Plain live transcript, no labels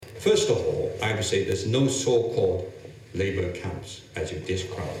First of all, I would say there's no so-called labor camps, as you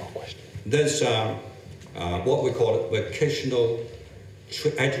described. There's what we call vocational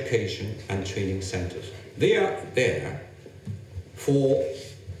education and training centers. They are there for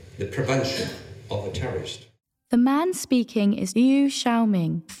the prevention of a terrorist. The man speaking is Liu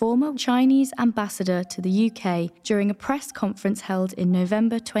Xiaoming, former Chinese ambassador to the UK, during a press conference held in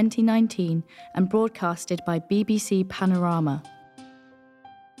November 2019 and broadcasted by BBC Panorama.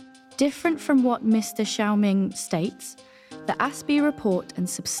 Different from what Mr. Xiaoming states, the ASPI report and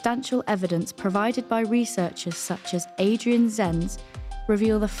substantial evidence provided by researchers such as Adrian Zenz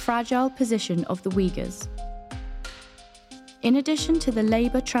reveal the fragile position of the Uyghurs. In addition to the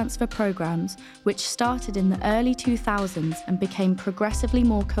labour transfer programmes, which started in the early 2000s and became progressively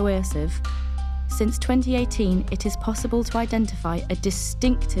more coercive, since 2018 it is possible to identify a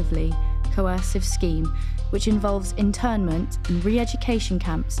distinctively coercive scheme which involves internment and re-education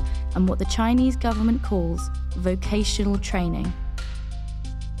camps and what the Chinese government calls vocational training.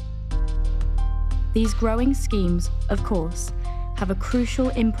 These growing schemes, of course, have a crucial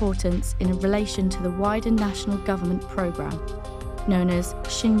importance in relation to the wider national government programme, known as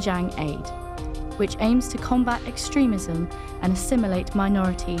Xinjiang Aid, which aims to combat extremism and assimilate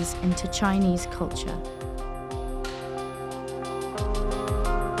minorities into Chinese culture.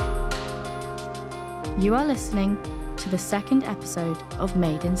 You are listening to the second episode of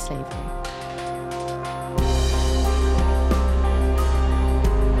Made in Slavery.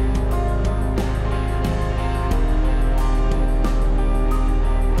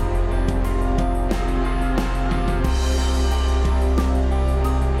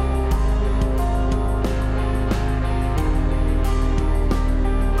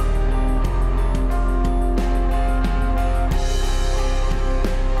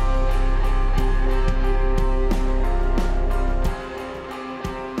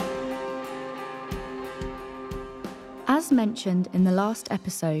 As mentioned in the last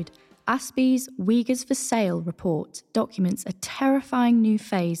episode, ASPI's Uyghurs for Sale report documents a terrifying new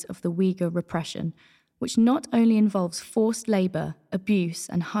phase of the Uyghur repression, which not only involves forced labour, abuse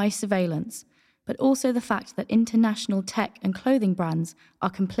and high surveillance, but also the fact that international tech and clothing brands are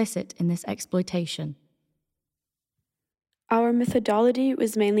complicit in this exploitation. Our methodology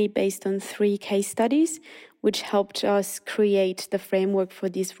was mainly based on 3 case studies, which helped us create the framework for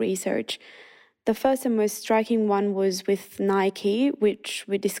this research. The first and most striking one was with Nike, which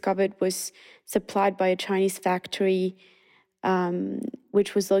we discovered was supplied by a Chinese factory,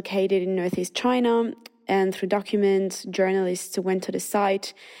 which was located in northeast China. And through documents, journalists went to the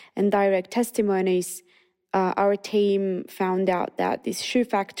site and direct testimonies, our team found out that this shoe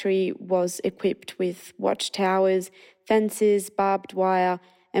factory was equipped with watchtowers, fences, barbed wire,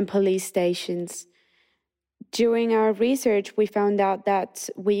 and police stations. During our research, we found out that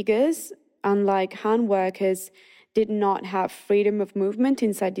Uyghurs, unlike Han workers, did not have freedom of movement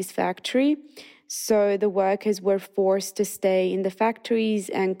inside this factory. So the workers were forced to stay in the factories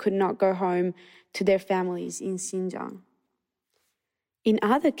and could not go home to their families in Xinjiang. In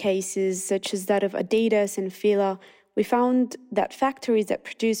other cases, such as that of Adidas and Fila, we found that factories that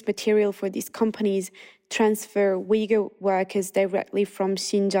produce material for these companies transfer Uyghur workers directly from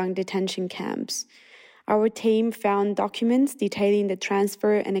Xinjiang detention camps. Our team found documents detailing the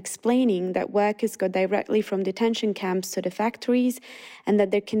transfer and explaining that workers go directly from detention camps to the factories and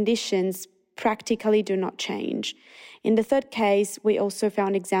that their conditions practically do not change. In the third case, we also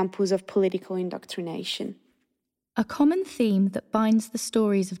found examples of political indoctrination. A common theme that binds the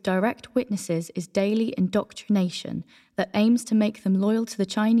stories of direct witnesses is daily indoctrination that aims to make them loyal to the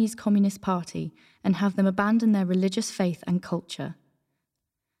Chinese Communist Party and have them abandon their religious faith and culture.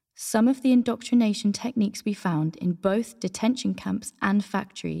 Some of the indoctrination techniques we found in both detention camps and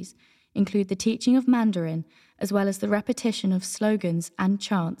factories include the teaching of Mandarin, as well as the repetition of slogans and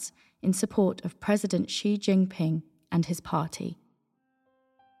chants in support of President Xi Jinping and his party.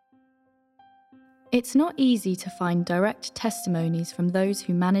 It's not easy to find direct testimonies from those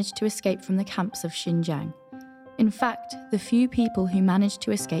who managed to escape from the camps of Xinjiang. In fact, the few people who manage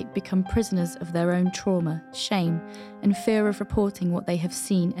to escape become prisoners of their own trauma, shame, and fear of reporting what they have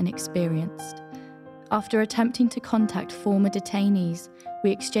seen and experienced. After attempting to contact former detainees, we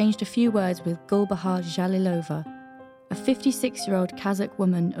exchanged a few words with Gulbahar Jalilova, a 56-year-old Kazakh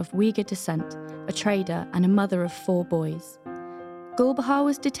woman of Uyghur descent, a trader and a mother of 4 boys. Gulbahar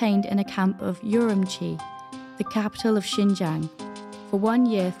was detained in a camp of Urumqi, the capital of Xinjiang, for 1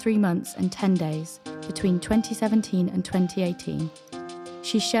 year, 3 months and 10 days, between 2017 and 2018.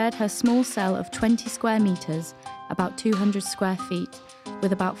 She shared her small cell of 20 square metres, about 200 square feet,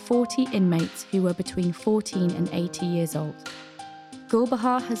 with about 40 inmates who were between 14 and 80 years old.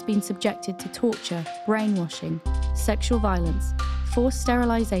 Gulbahar has been subjected to torture, brainwashing, sexual violence, forced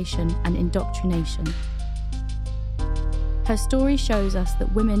sterilization, and indoctrination. Her story shows us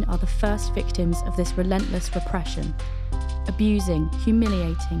that women are the first victims of this relentless repression. Abusing,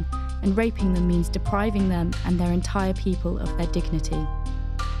 humiliating, and raping them means depriving them and their entire people of their dignity.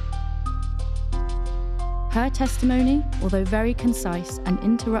 Her testimony, although very concise and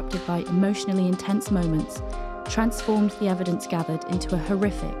interrupted by emotionally intense moments, transformed the evidence gathered into a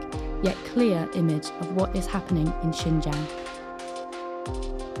horrific, yet clear image of what is happening in Xinjiang.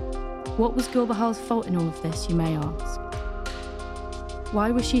 What was Gulbahar's fault in all of this, you may ask? Why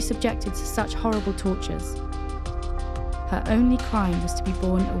was she subjected to such horrible tortures? Her only crime was to be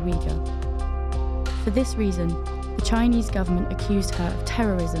born a Uyghur. For this reason, the Chinese government accused her of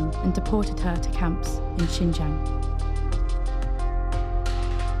terrorism and deported her to camps in Xinjiang.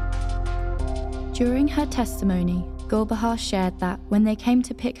 During her testimony, Gulbahar shared that when they came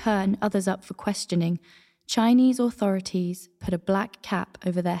to pick her and others up for questioning, Chinese authorities put a black cap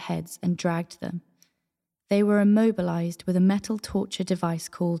over their heads and dragged them. They were immobilized with a metal torture device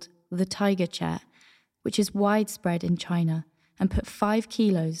called the tiger chair, which is widespread in China, and put 5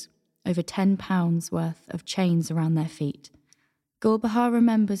 kilos, over 10 pounds worth of chains around their feet. Gulbahar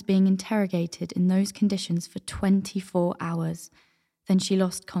remembers being interrogated in those conditions for 24 hours. Then she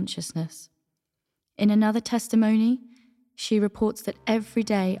lost consciousness. In another testimony, she reports that every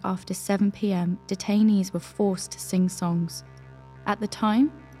day after 7 p.m, detainees were forced to sing songs. At the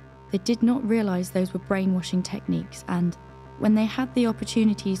time, they did not realize those were brainwashing techniques, and when they had the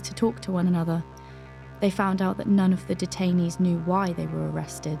opportunities to talk to one another, they found out that none of the detainees knew why they were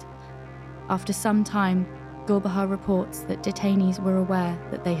arrested. After some time, Gulbahar reports that detainees were aware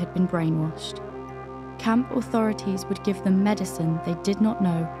that they had been brainwashed. Camp authorities would give them medicine they did not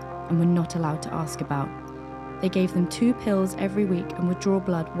know and were not allowed to ask about. They gave them 2 pills every week and would draw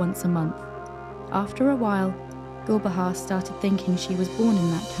blood once a month. After a while, Gulbahar started thinking she was born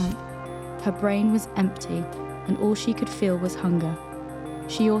in that camp. Her brain was empty and all she could feel was hunger.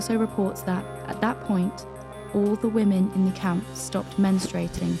 She also reports that, at that point, all the women in the camp stopped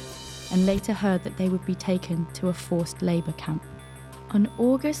menstruating and later heard that they would be taken to a forced labour camp. On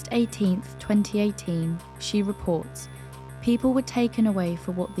August 18, 2018, she reports, people were taken away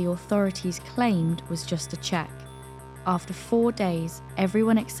for what the authorities claimed was just a check. After 4 days,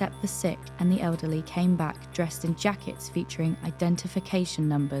 everyone except the sick and the elderly came back dressed in jackets featuring identification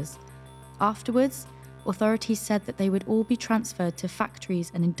numbers. Afterwards, authorities said that they would all be transferred to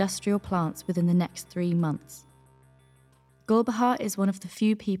factories and industrial plants within the next 3 months. Gulbahar is one of the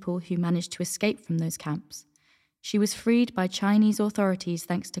few people who managed to escape from those camps. She was freed by Chinese authorities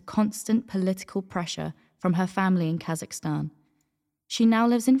thanks to constant political pressure from her family in Kazakhstan. She now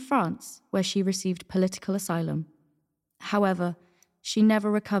lives in France, where she received political asylum. However, she never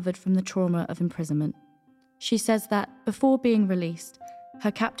recovered from the trauma of imprisonment. She says that, before being released,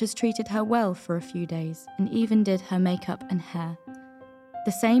 her captors treated her well for a few days and even did her makeup and hair.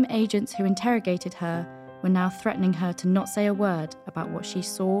 The same agents who interrogated her were now threatening her to not say a word about what she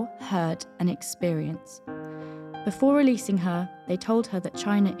saw, heard, and experienced. Before releasing her, they told her that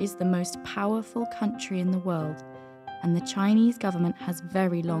China is the most powerful country in the world, and the Chinese government has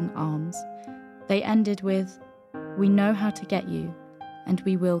very long arms. They ended with, "We know how to get you, and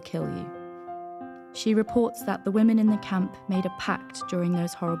we will kill you." She reports that the women in the camp made a pact during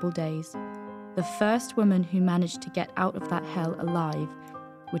those horrible days. The first woman who managed to get out of that hell alive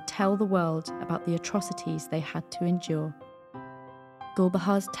would tell the world about the atrocities they had to endure.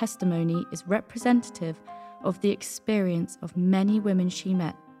 Gulbahar's testimony is representative of the experience of many women she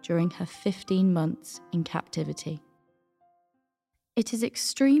met during her 15 months in captivity. It is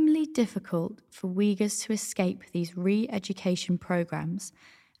extremely difficult for Uyghurs to escape these re-education programs,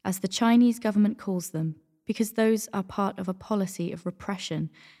 as the Chinese government calls them, because those are part of a policy of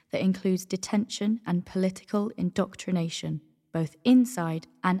repression that includes detention and political indoctrination, both inside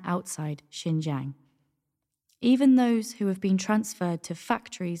and outside Xinjiang. Even those who have been transferred to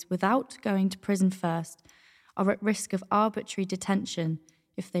factories without going to prison first are at risk of arbitrary detention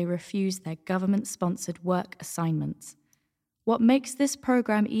if they refuse their government-sponsored work assignments. What makes this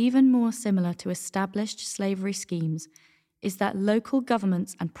program even more similar to established slavery schemes is that local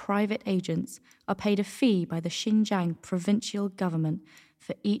governments and private agents are paid a fee by the Xinjiang provincial government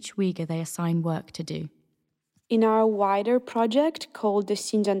for each Uyghur they assign work to do. In our wider project called the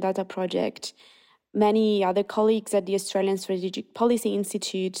Xinjiang Data Project, many other colleagues at the Australian Strategic Policy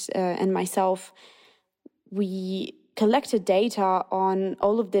Institute and myself, we collected data on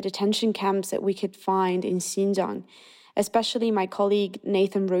all of the detention camps that we could find in Xinjiang, Especially my colleague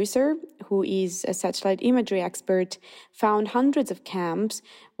Nathan Ruser, who is a satellite imagery expert, found hundreds of camps,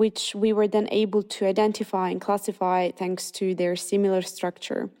 which we were then able to identify and classify thanks to their similar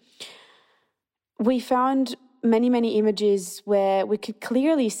structure. We found many images where we could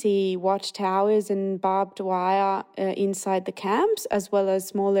clearly see watchtowers and barbed wire inside the camps, as well as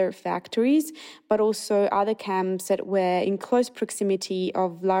smaller factories, but also other camps that were in close proximity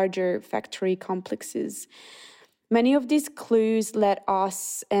of larger factory complexes. Many of these clues let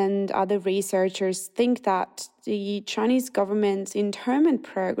us and other researchers think that the Chinese government's internment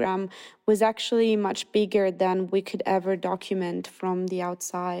program was actually much bigger than we could ever document from the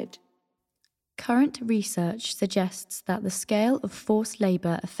outside. Current research suggests that the scale of forced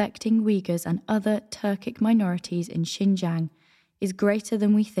labour affecting Uyghurs and other Turkic minorities in Xinjiang is greater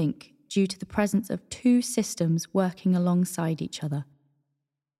than we think due to the presence of two systems working alongside each other: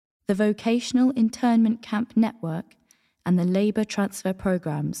 the vocational internment camp network and the labour transfer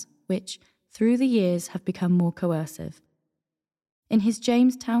programmes, which, through the years, have become more coercive. In his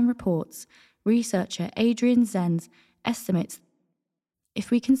Jamestown reports, researcher Adrian Zenz estimates if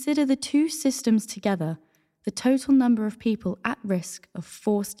we consider the two systems together, the total number of people at risk of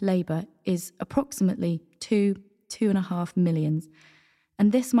forced labour is approximately 2.5 million,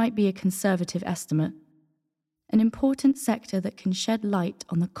 and this might be a conservative estimate. An important sector that can shed light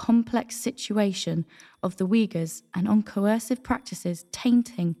on the complex situation of the Uyghurs and on coercive practices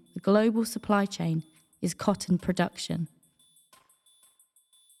tainting the global supply chain is cotton production.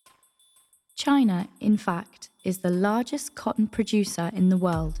 China, in fact, is the largest cotton producer in the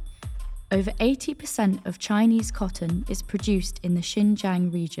world. Over 80% of Chinese cotton is produced in the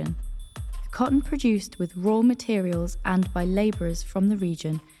Xinjiang region. The cotton produced with raw materials and by labourers from the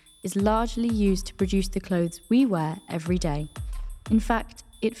region is largely used to produce the clothes we wear every day. In fact,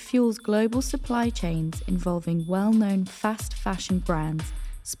 it fuels global supply chains involving well-known fast fashion brands,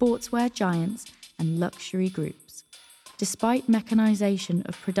 sportswear giants, and luxury groups. Despite mechanisation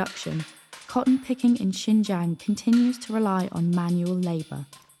of production, cotton picking in Xinjiang continues to rely on manual labour.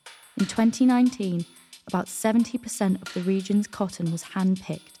 In 2019, about 70% of the region's cotton was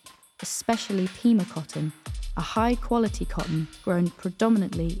hand-picked, especially Pima cotton, a high-quality cotton grown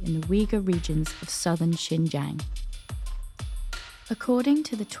predominantly in the Uyghur regions of southern Xinjiang. According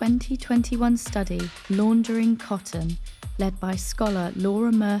to the 2021 study Laundering Cotton, led by scholar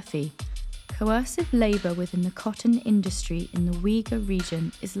Laura Murphy, coercive labour within the cotton industry in the Uyghur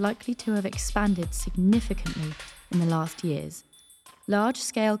region is likely to have expanded significantly in the last years.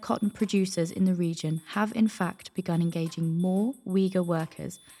 Large-scale cotton producers in the region have in fact begun engaging more Uyghur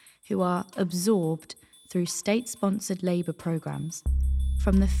workers who are absorbed through state-sponsored labour programmes.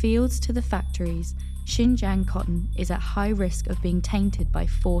 From the fields to the factories, Xinjiang cotton is at high risk of being tainted by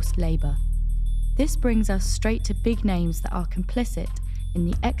forced labour. This brings us straight to big names that are complicit in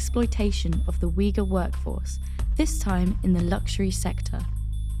the exploitation of the Uyghur workforce, this time in the luxury sector.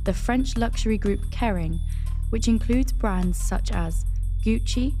 The French luxury group Kering, which includes brands such as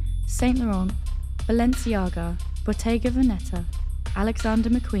Gucci, Saint Laurent, Balenciaga, Bottega Veneta, Alexander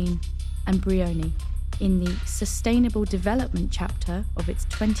McQueen, and Brioni, in the Sustainable Development chapter of its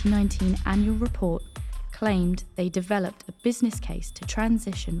 2019 annual report, claimed they developed a business case to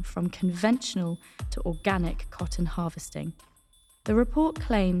transition from conventional to organic cotton harvesting. The report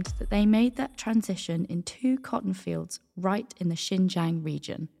claimed that they made that transition in 2 cotton fields right in the Xinjiang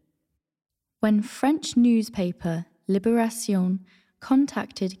region. When French newspaper Libération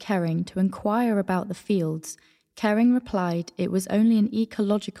contacted Kering to inquire about the fields, Kering replied it was only an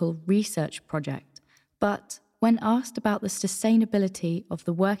ecological research project. But when asked about the sustainability of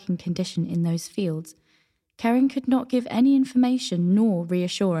the working condition in those fields, Kering could not give any information nor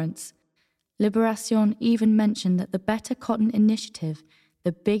reassurance. Libération even mentioned that the Better Cotton Initiative,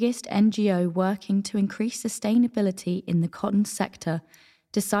 the biggest NGO working to increase sustainability in the cotton sector,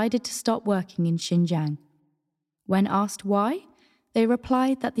 decided to stop working in Xinjiang. When asked why, they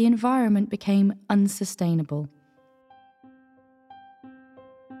replied that the environment became unsustainable.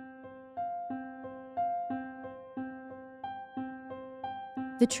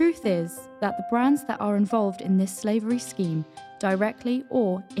 The truth is that the brands that are involved in this slavery scheme, directly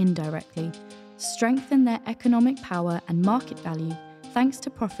or indirectly, strengthen their economic power and market value thanks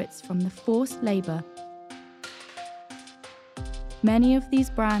to profits from the forced labour. Many of these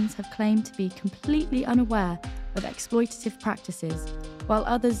brands have claimed to be completely unaware of exploitative practices, while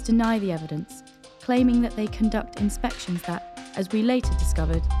others deny the evidence, claiming that they conduct inspections that, as we later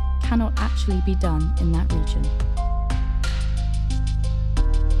discovered, cannot actually be done in that region.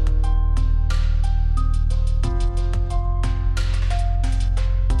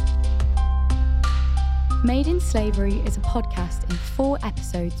 Made in Slavery is a podcast in 4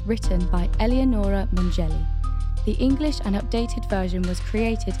 episodes written by Eleonora Mongelli. The English and updated version was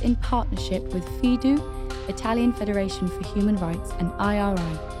created in partnership with FIDU, Italian Federation for Human Rights, and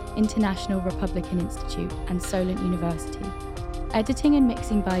IRI, International Republican Institute, and Solent University. Editing and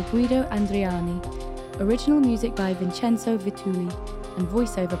mixing by Guido Andriani. Original music by Vincenzo Vituli, and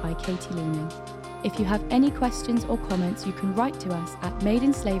voiceover by Katie Lunan. If you have any questions or comments, you can write to us at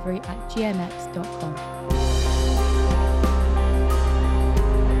madeinslavery@gmx.com.